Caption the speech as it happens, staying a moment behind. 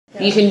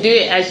You can do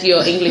it as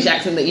your English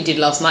accent that you did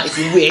last night if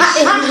you wish.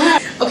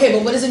 Okay,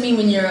 but what does it mean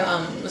when you're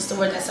what's the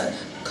word that's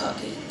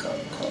cocky?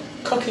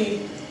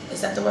 Cocky. Is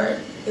that the word?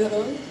 Is that the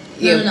word?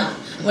 Yeah. No.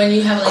 When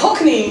you have like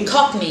Cockney.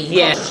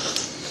 Yeah.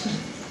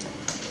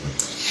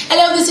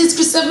 Hello, this is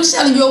Chrisette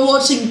Michele and you're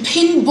watching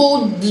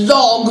Pinball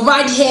Vlog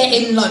right here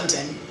in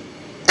London.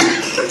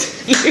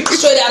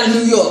 Straight out of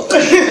New York.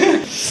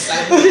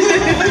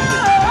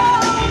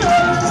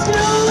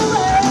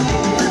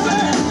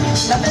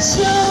 Love is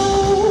you,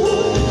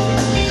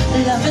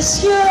 love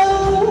is you,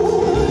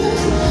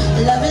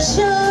 love is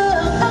you,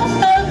 love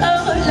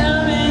is you.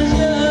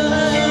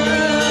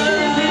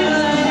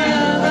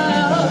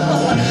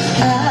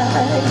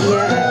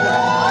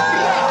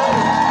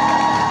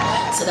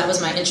 So that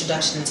was my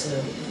introduction to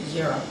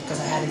Europe because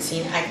I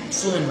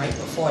flew in right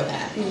before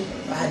that.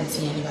 I hadn't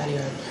seen anybody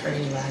or heard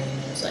anybody,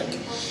 and it was like,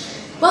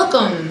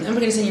 welcome, and we're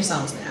gonna sing your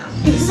songs now.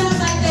 It sounds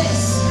like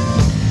this.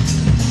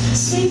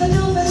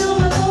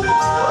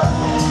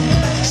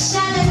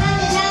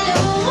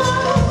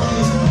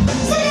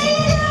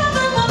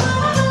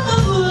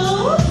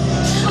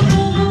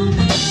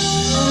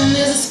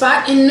 There's a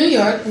spot in New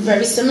York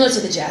very similar to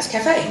the Jazz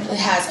Cafe. It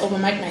has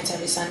open mic nights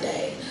every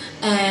Sunday.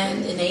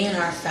 And an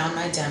A&R found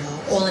my demo.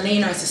 Well, an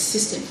A&R's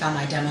assistant found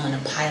my demo in a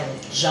pile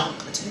of junk,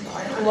 to be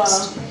quite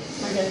honest. Wow.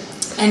 Okay.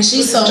 And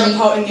she saw me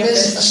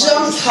this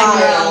junk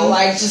pile,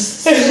 like just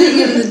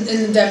sitting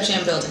in the Def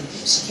Jam building.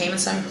 She came and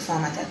saw me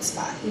perform at that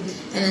spot.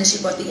 And then she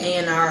brought the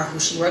A&R who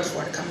she worked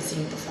for to come and see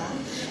me perform.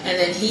 And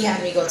then he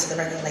had me go to the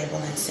record label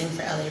and sing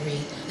for Ellie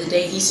Reed. The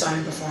day he saw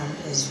me perform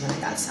is when I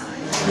got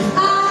signed.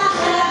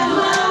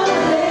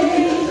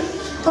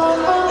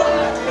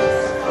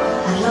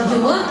 I love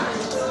you what?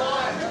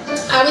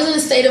 I was in a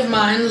state of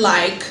mind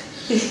like,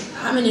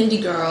 I'm an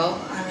indie girl.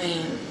 I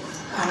mean,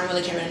 I don't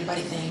really care what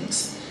anybody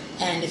thinks.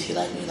 And if you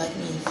like me, you like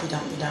me. If you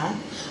don't, you don't.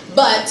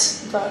 But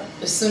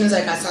as soon as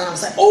I got signed, I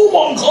was like, oh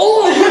my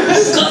God!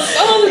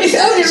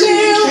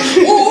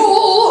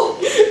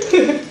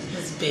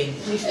 It's big.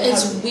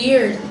 It's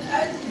weird.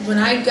 When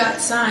I got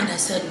signed, I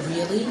said,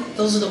 really?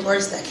 Those are the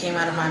words that came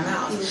out of my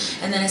mouth.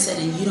 And then I said,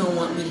 and you don't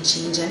want me to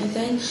change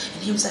anything?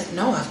 And he was like,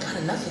 no, I've got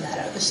enough of that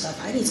other stuff.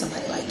 I need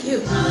somebody like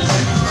you.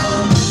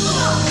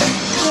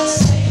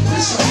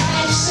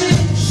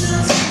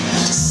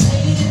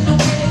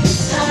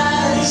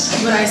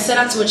 What I set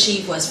out to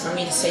achieve was for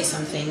me to say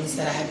some things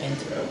that I had been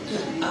through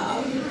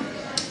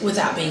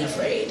without being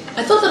afraid.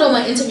 I thought that all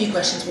my interview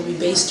questions would be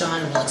based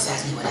on, well,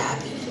 exactly what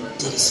happened.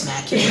 Did he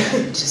smack you?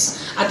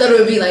 I thought it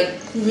would be like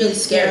really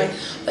scary.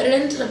 But it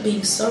ended up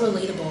being so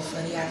relatable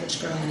for the average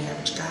girl and the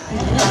average guy.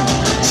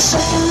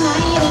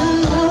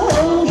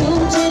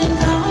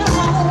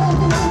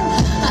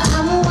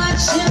 I'm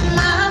watching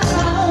my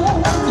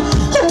phone,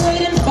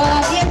 waiting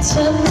for it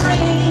to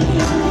ring.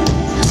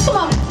 Come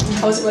on.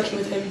 How was it working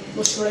with him?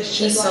 What's your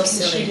relationship like in the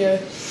studio?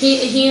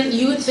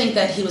 You would think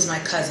that he was my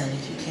cousin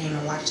if you came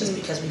and watched us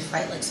because we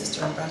fight like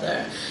sister and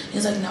brother.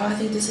 He's like, no, I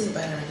think this is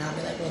better. And I'll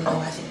be like, well, no,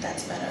 I think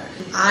that's better.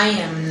 I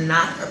am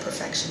not a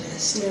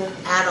perfectionist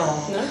at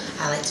all. No?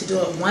 I like to do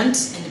it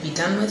once and to be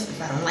done with. If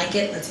I don't like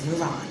it, let's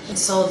move on. And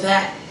so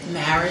that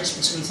marriage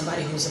between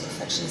somebody who's a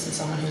perfectionist and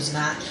someone who's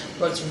not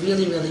worked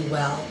really, really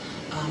well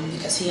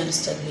because he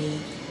understood me.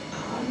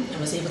 And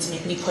was able to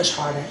make me push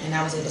harder, and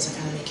I was able to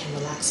kind of make him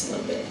relax a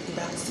little bit. We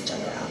balanced each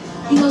other out.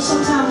 You know,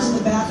 sometimes in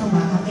the bathroom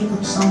I make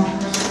up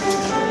songs,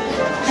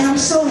 and I'm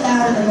so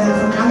loud in the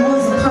bathroom. I'm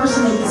always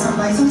impersonating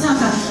somebody.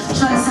 Sometimes I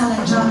try to sound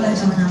like John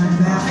Legend when I'm in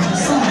the bathroom.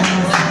 So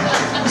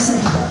I say,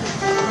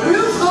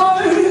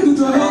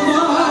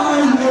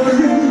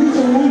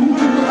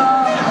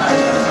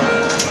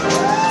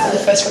 The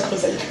first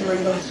records that you can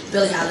remember?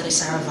 Billie Holiday,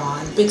 Sarah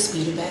Vaughan, Big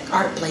Speederbeck,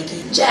 Art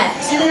Blakey,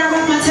 jazz. and then I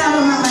wrap my towel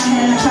around my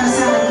head and I try to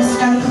sound like Mr.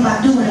 Erica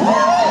Badu in the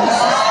bathroom.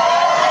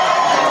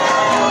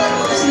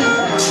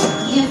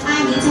 If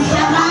I need to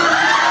have my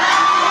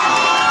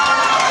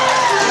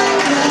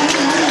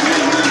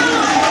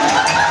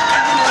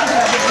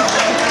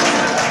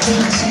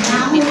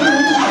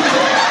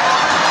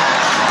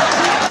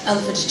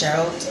Ella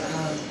Fitzgerald,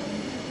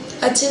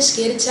 a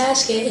tisket, a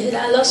tasket,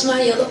 I lost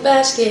my yellow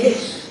basket,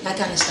 that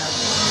kind of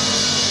stuff.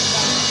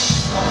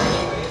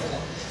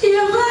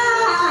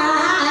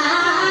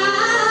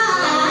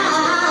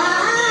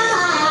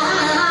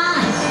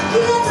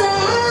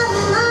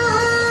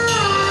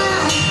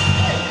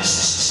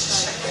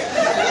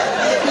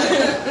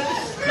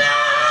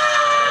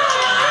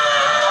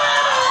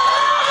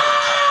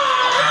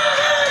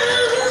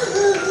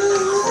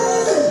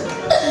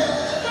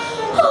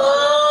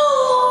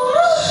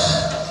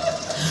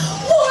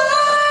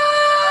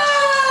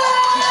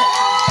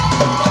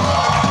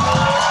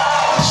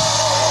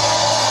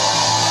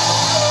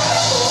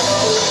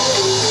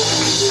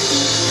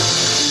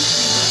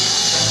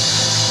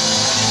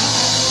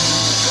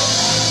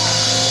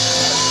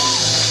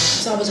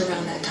 So I was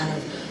around that kind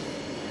of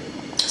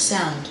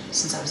sound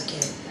since I was a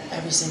kid.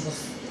 Every single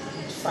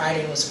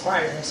Friday was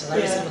choir, so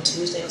every single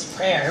Tuesday was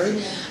prayer.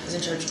 I was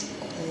in church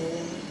all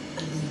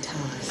the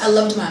time. I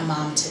loved my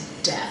mom to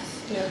death.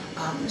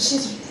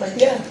 She's right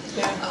there.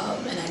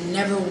 Yeah. And I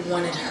never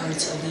wanted her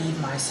to leave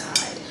my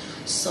side.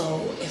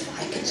 So if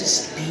I could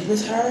just be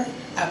with her,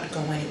 I would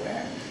go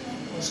anywhere.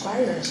 Well,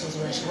 choir rehearsals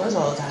where she was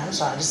all the time,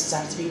 so I just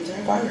decided to be with her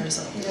in choir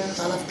rehearsal. Yeah.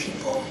 So I love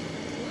people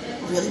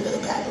really,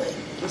 really badly.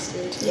 That's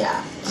good.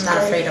 Yeah. I'm not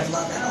afraid of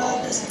love at all.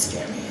 It doesn't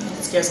scare me. I mean,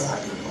 it scares a lot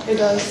of people. It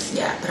does.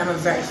 Yeah, but I'm a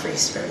very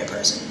free-spirited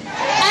person.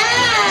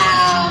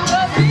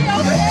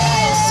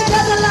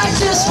 Together like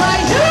this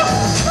right here.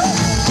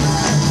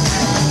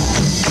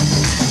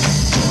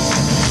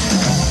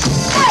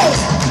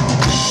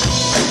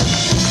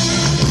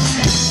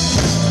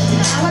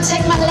 I'ma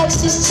take my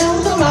Lexus to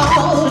the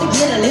mall to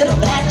get a little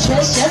black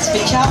dress just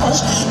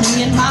because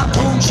me and my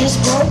boo just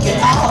broke it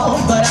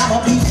off. But I'ma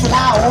be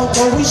fly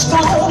although he's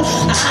strong.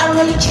 I don't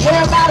really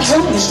care about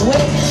who is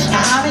with.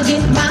 I'ma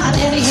get mine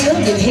and he'll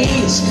get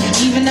his.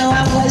 Even though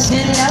I was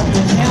in love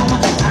with him,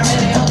 I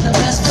really hope the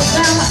best for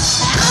them.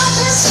 I'm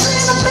just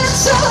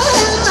sentimental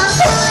and my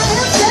mind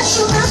is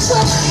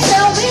detrimental.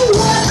 Tell me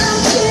what I'm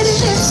getting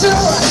into.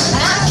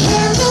 I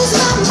can't lose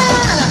my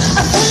mind.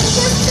 I think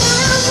it's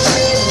time for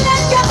me to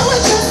let go. I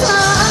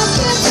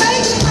can't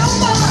take it no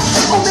more.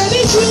 Or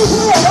maybe you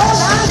were all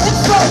I let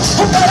go,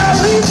 but I'll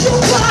leave you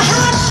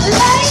behind,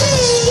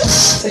 lady.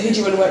 So who do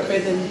you want to work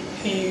with, and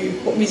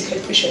what music are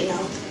you appreciating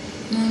now?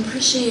 I'm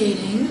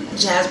appreciating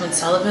Jasmine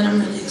Sullivan. I'm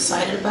really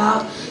excited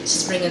about.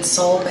 She's bringing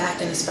soul back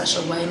in a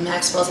special way.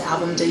 Maxwell's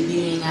album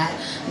debuting at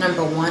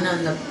 #1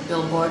 on the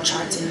Billboard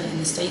charts in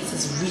the States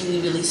is really,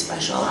 really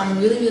special. I'm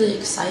really, really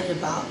excited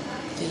about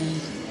the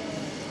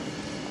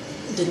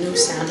new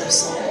sound of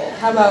soul.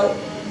 How about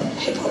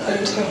hip hop? Are you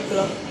into hip hop a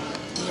lot?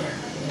 Dear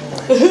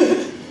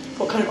Lord.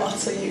 What kind of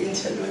artists are you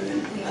into at the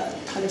moment on that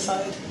kind of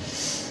side?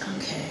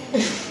 Okay.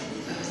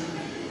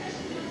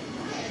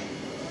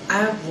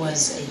 I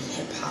was a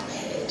hip hop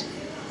head.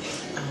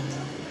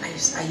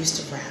 I used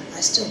to rap. I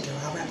still do.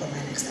 I'll rap on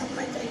my next album,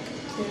 I think.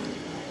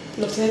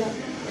 Yeah. Love to hear that.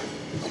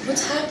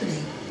 What's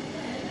happening?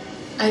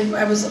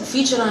 I was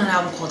featured on an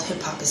album called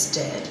Hip Hop Is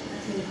Dead.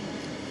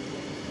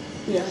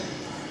 Yeah.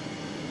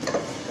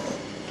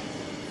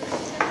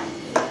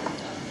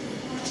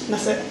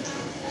 That's it.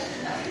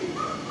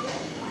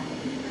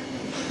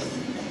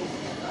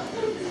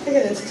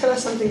 Okay, then, so tell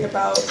us something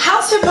about...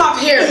 How's hip hop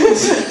here?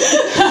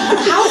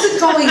 How's it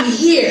going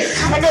here?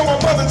 I know my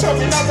mother told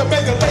me not to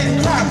make a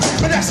lady cry,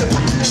 but that's it.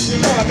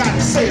 All I got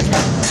to say is,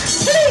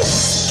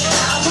 please.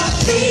 I'ma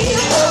feel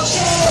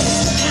okay.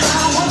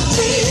 I'ma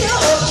feel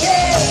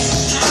okay.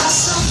 I'll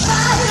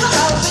survive.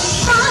 I'll be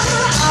fine.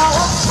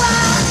 I'll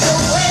find a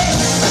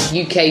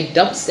way. UK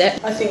dubstep.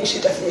 I think you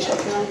should definitely check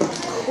it out.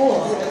 Cool.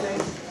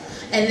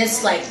 Yeah. And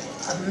it's like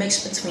a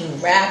mix between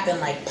rap and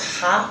like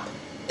pop.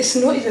 It's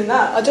not even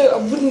that. I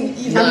wouldn't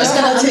even No. know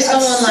how I'm to... just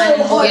going it's online so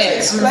and hard to yeah,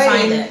 I'm gonna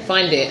find explain. it.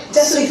 Find it.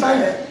 Definitely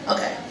find it.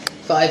 Okay.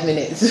 5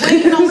 minutes.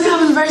 Wait, no, we're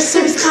having a very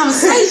serious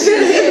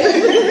conversation here.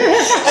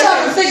 I'm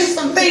trying to figure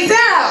some things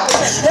out.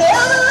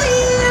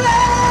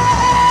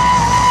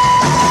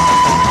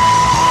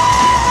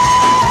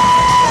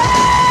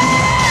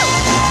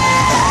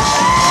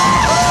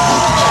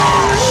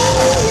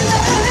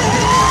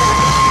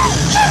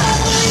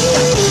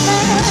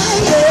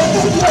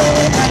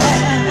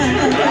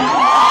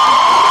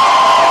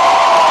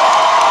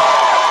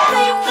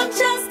 I'm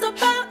just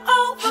about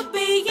over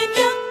being your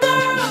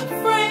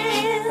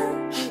girlfriend.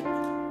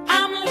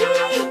 I'm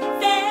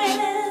leaving.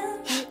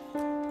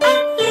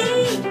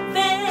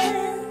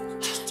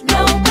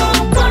 No more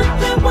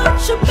wondering what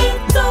you've been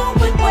doing.